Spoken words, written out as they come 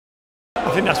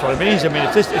I think that's what it means. I mean,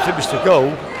 if it was to go,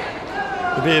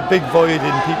 there'd be a big void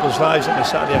in people's lives on a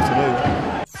Saturday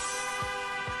afternoon.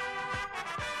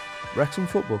 Wrexham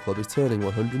Football Club is turning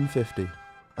 150,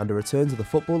 and a return to the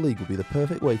Football League will be the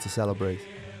perfect way to celebrate.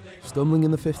 Stumbling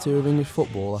in the fifth tier of English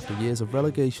football after years of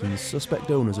relegations,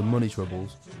 suspect owners and money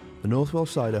troubles, the North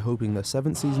Welsh side are hoping their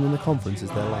 7th season in the conference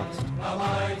is their last. A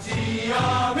mighty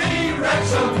army,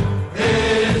 Wrexham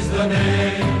is the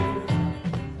name.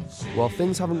 While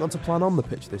things haven't gone to plan on the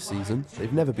pitch this season,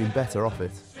 they've never been better off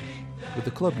it. With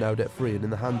the club now debt-free and in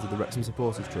the hands of the Wrexham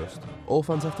Supporters Trust, all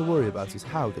fans have to worry about is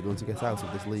how they're going to get out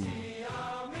of this league.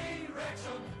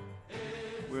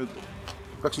 We're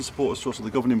Wrexham Supporters Trust are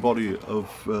the governing body of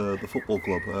the football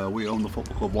club. We own the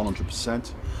football club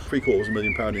 100%.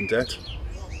 £750,000 in debt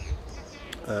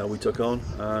we took on,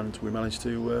 and we managed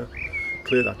to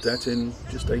clear that debt in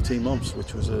just 18 months,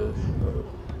 which was a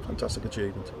fantastic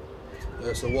achievement.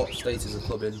 So what state is the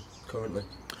club in currently?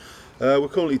 We're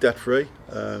currently debt-free.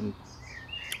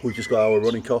 We've just got our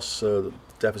running costs, the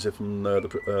deficit from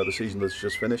the season that's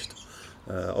just finished.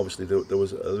 Obviously there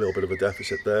was a little bit of a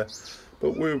deficit there,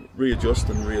 but we'll readjust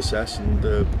and reassess and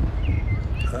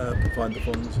find the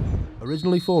funds.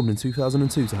 Originally formed in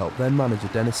 2002 to help then manager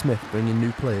Dennis Smith bring in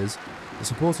new players, the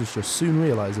Supporters Trust soon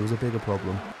realised there was a bigger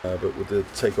problem. But with the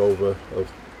takeover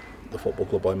of the football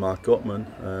club by Mark Gutman,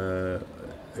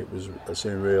 it was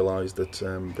soon realised that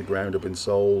the ground had been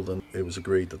sold, and it was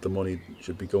agreed that the money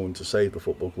should be going to save the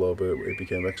football club. It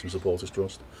became Wrexham Supporters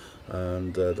Trust,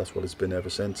 and that's what it's been ever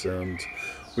since. And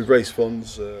we've raised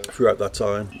funds throughout that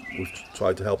time. We've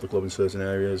tried to help the club in certain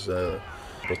areas,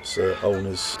 but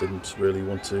owners didn't really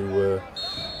want to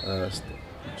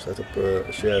set up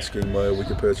a share scheme where we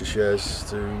could purchase shares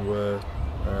to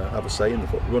have a say in the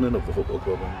running of the football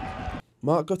club.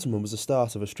 Mark Gutman was the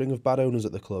start of a string of bad owners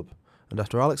at the club, and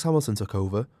after Alex Hamilton took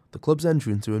over, the club's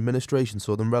entry into administration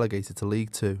saw them relegated to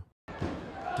League Two.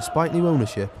 Despite new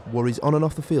ownership, worries on and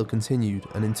off the field continued,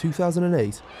 and in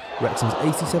 2008, Wrexham's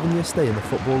 87-year stay in the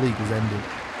Football League was ended.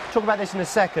 Talk about this in a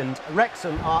second.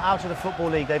 Wrexham are out of the Football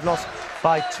League. They've lost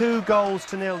by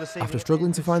 2-0 this season. After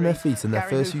struggling to find their feet in their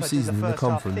first few seasons in the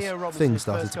conference, things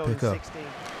started to pick up.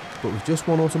 But with just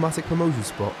one automatic promotion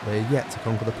spot, they are yet to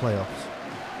conquer the playoffs.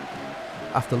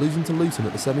 After losing to Luton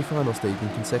at the semi-final stage in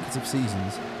consecutive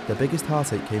seasons, their biggest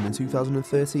heartache came in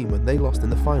 2013 when they lost in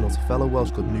the final to fellow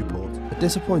Welsh club Newport. A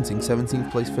disappointing 17th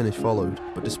place finish followed,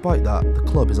 but despite that, the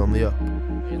club is on the up.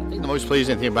 I think the most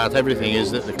pleasing thing about everything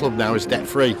is that the club now is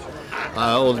debt-free.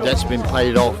 All the debt's been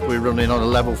paid off, we're running on a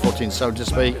level footing, so to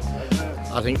speak.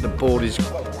 I think the board is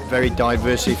very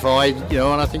diversified,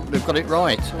 and I think they've got it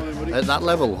right at that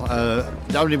level.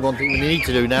 The only one thing we need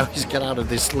to do now is get out of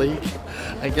this league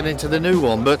and get into the new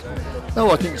one. But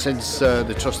no, I think since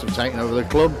the trust have taken over the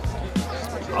club,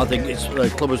 I think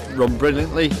the club has run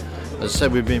brilliantly. As I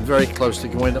said, we've been very close to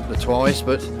going up the twice,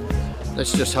 but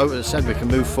let's just hope, as I said, we can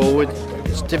move forward.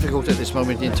 It's difficult at this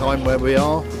moment in time where we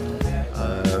are.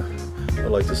 I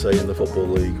like to say in the Football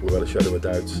League, without a shadow of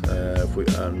a doubt,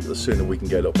 and the sooner we can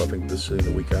get up, I think the sooner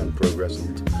we can progress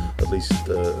and at least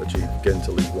achieve getting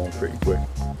to League One pretty quick.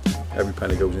 Every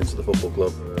penny goes into the football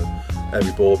club.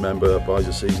 Every board member buys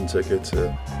a season ticket.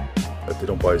 If they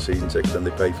don't buy a season ticket, then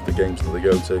they pay for the games that they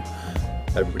go to.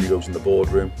 Everybody goes in the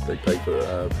boardroom, they pay for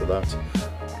that.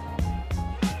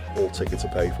 All tickets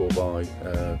are paid for by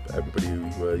everybody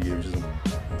who uses them.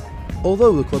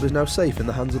 Although the club is now safe in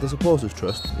the hands of the Supporters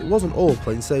Trust, it wasn't all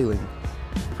plain sailing.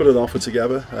 We put an offer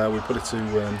together, we put it to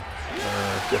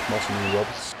Jeff Moss and Ian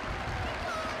Roberts.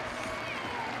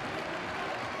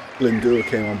 Glyndŵr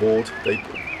came on board,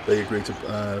 they agreed to,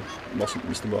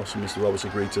 Mr Moss and Mr Roberts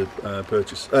agreed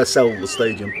to sell the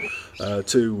stadium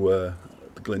to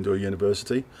the Glyndŵr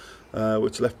University,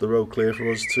 which left the road clear for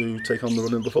us to take on the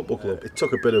running of the football club. It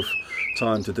took a bit of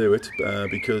time to do it,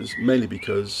 mainly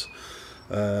because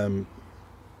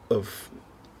of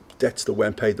debts that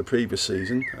weren't paid the previous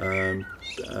season.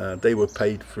 They were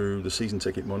paid through the season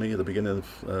ticket money at the beginning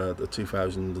of the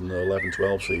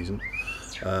 2011-12 season,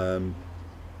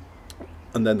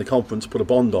 and then the conference put a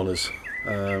bond on us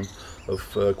of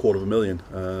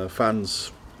 £250,000.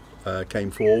 Fans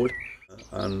came forward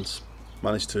and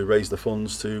managed to raise the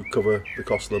funds to cover the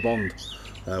cost of the bond,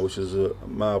 which is a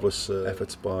marvellous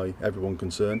effort by everyone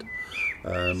concerned.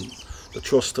 The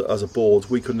trust, as a board,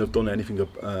 we couldn't have done anything,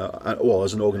 well,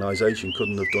 as an organisation,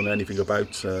 couldn't have done anything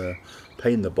about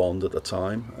paying the bond at the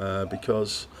time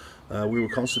because we were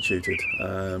constituted.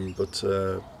 But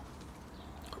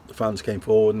the fans came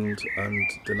forward and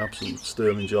did an absolute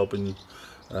sterling job in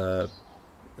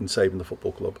saving the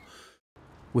football club.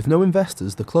 With no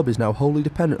investors, the club is now wholly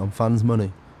dependent on fans'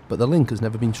 money. But the link has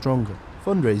never been stronger.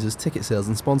 Fundraisers, ticket sales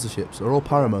and sponsorships are all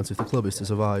paramount if the club is to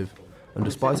survive. And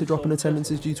despite a drop in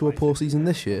attendances due to a poor season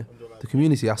this year, the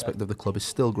community aspect of the club is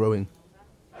still growing.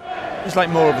 It's like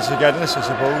more of a togetherness, I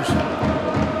suppose,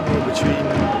 more between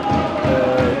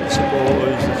the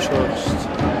supporters, the trust,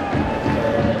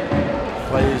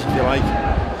 players, if you like,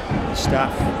 the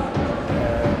staff.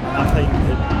 And I think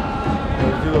that we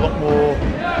do a lot more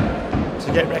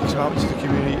to get Wrexham out into the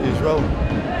community as well.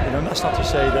 And that's not to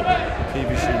say that the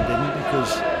previous year didn't,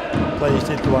 because players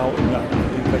did go out and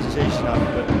do presentations out,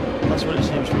 but that's what it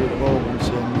seems to be at the moment.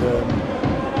 And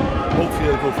hopefully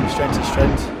they'll go from strength to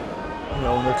strength.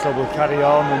 And the club will carry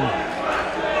on, and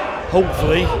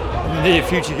hopefully in the near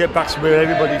future get back to where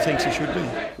everybody thinks it should be.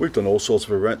 We've done all sorts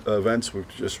of events. We've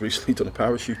just recently done a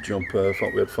parachute jump. I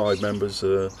thought we had 5 members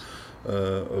of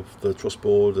the trust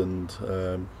board and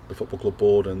the football club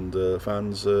board and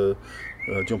fans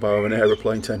jump out of an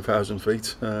aeroplane 10,000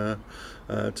 feet to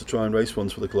try and raise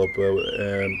funds for the club.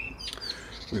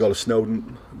 We got a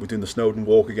Snowdon. We're doing the Snowdon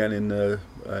walk again in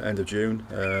end of June,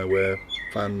 where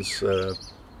fans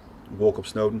walk up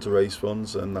Snowdon to raise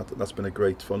funds, and that's been a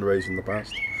great fundraiser in the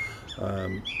past.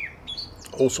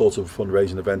 All sorts of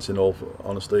fundraising events, in all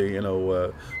honesty,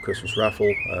 Christmas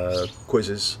raffle,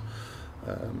 quizzes,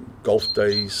 golf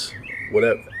days,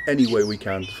 whatever, any way we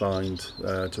can find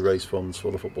to raise funds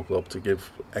for the football club to give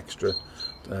extra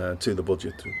to the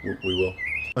budget, we will.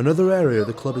 Another area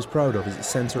the club is proud of is its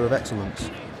centre of excellence.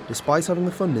 Despite having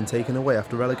the funding taken away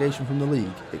after relegation from the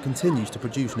league, it continues to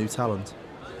produce new talent.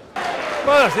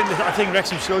 Well, I think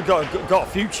Wrexham's still got a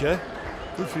future,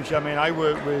 good future. I mean, I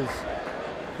work with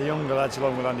the younger lads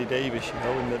along with Andy Davis,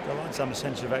 and the lads have a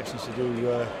centre of excellence to do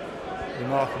a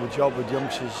remarkable job with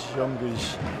youngsters,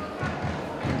 youngers,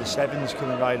 and the sevens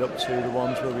coming right up to the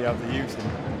ones where we have the youth. And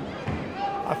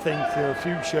I think the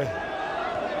future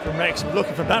from Wrexham,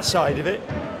 looking from that side of it,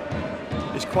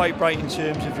 is quite bright in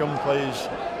terms of young players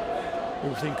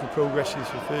who think could progress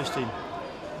into the first team.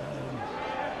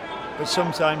 But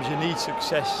sometimes you need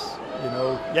success,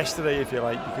 yesterday if you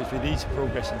like, because we need to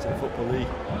progress into the Football League.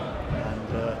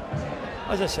 And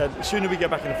as I said, the sooner we get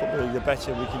back in the Football League, the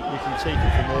better. We can take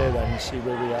it from there then and see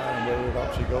where we are and where we're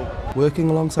about to go. Working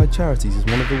alongside charities is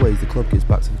one of the ways the club gives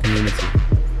back to the community.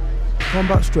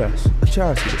 Combat Stress, a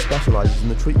charity that specialises in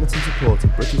the treatment and support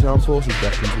of British Armed Forces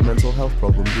veterans with mental health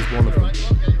problems, is one of them.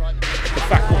 The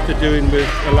fact what they're doing with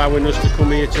allowing us to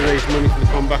come here to raise money for the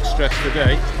Combat Stress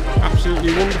today,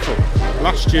 absolutely wonderful.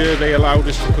 Last year they allowed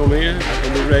us to come here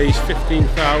and we raised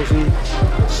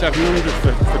 15,700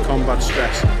 for Combat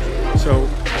Stress. So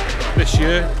this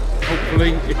year,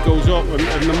 hopefully it goes up,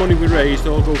 and the money we raised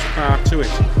all goes part to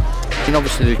it. And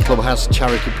obviously the club has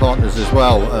charity partners as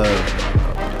well.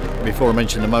 Before I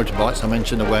mentioned the motorbikes, I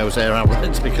mentioned the Wales Air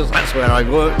Ambulance because that's where I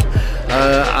work,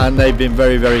 and they've been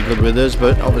very, very good with us.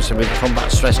 But obviously with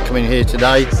Combat Stress coming here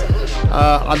today,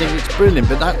 I think it's brilliant.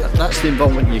 But that's the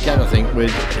involvement you get, I think,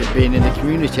 with it being in the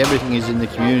community. Everything is in the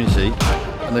community,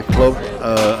 and the club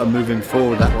are moving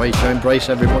forward that way to embrace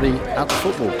everybody at the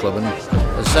football club. And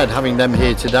as I said, having them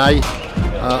here today,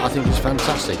 I think it's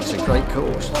fantastic. It's a great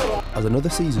cause. As another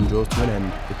season draws to an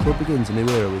end, the club begins a new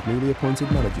era with newly appointed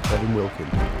manager Kevin Wilkin.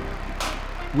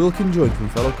 Wilkin joined from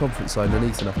fellow conference side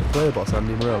Nuneaton after player boss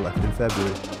Andy Morrell left in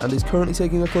February, and is currently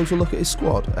taking a closer look at his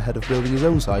squad ahead of building his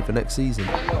own side for next season.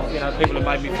 People have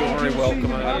made me feel very welcome.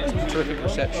 Terrific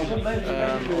reception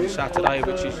on Saturday,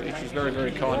 which is very,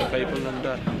 very kind of people. And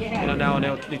now I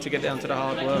need to get down to the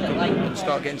hard work and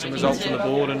start getting some results on the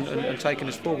board and taking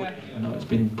us forward. I know it's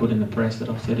been put in the press that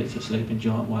I've said it's a sleeping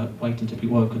giant waiting to be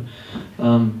woken.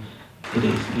 It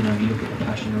is, you look at the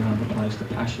passion around the place, the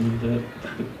passion that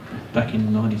back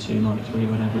in 92, 93,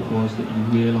 whenever it was, that you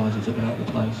realise it's about the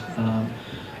place.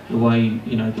 The way,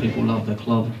 people love the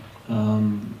club,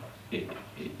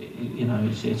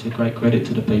 it's a great credit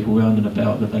to the people round and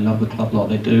about that they love the club like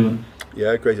they do.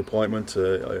 Yeah, great appointment.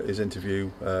 His interview,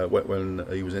 when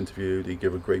he was interviewed, he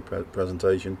gave a great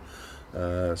presentation.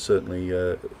 Certainly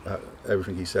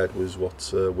everything he said was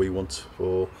what we want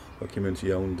for a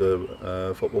community-owned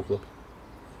football club.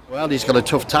 Well, he's got a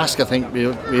tough task, I think we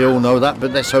all know that,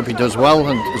 but let's hope he does well,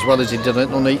 and as well as he did at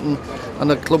Nuneaton,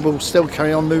 and the club will still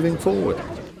carry on moving forward.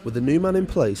 With the new man in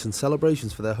place and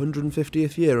celebrations for their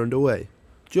 150th year underway,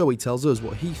 Joey tells us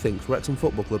what he thinks Wrexham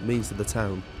Football Club means to the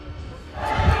town.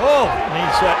 Oh, it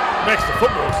means Wrexham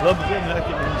Football Club, it means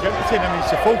everything. I mean,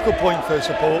 it's a focal point for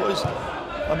supporters.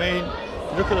 I mean,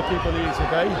 look at the people here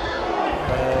today.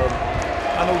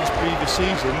 I know these previous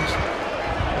seasons,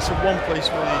 it's the one place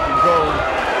where you can go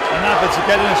and have the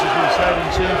togetherness, as we said,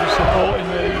 in terms of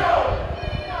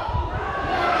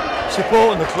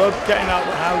supporting the club, getting out of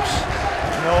the house,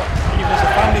 you know, even as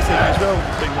a family thing as well,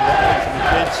 bring the lot for the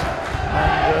kids.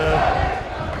 And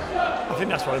I think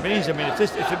that's what it means. I mean, if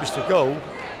it was to go,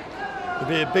 there'd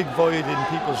be a big void in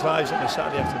people's lives on a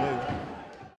Saturday afternoon.